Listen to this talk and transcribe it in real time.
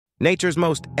Nature's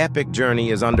most epic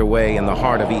journey is underway in the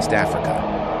heart of East Africa.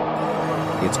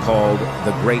 It's called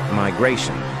the Great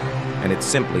Migration, and it's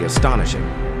simply astonishing.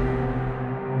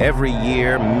 Every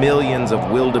year, millions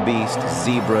of wildebeest,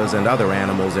 zebras, and other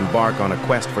animals embark on a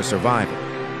quest for survival.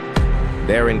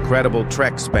 Their incredible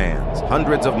trek spans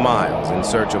hundreds of miles in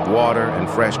search of water and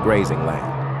fresh grazing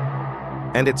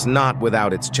land. And it's not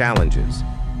without its challenges.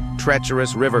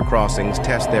 Treacherous river crossings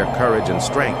test their courage and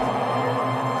strength.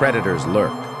 Predators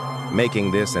lurk,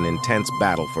 making this an intense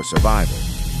battle for survival.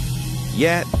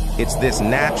 Yet, it's this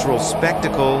natural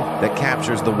spectacle that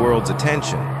captures the world's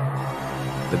attention.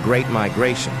 The Great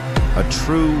Migration, a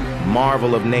true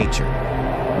marvel of nature.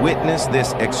 Witness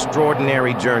this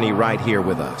extraordinary journey right here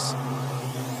with us.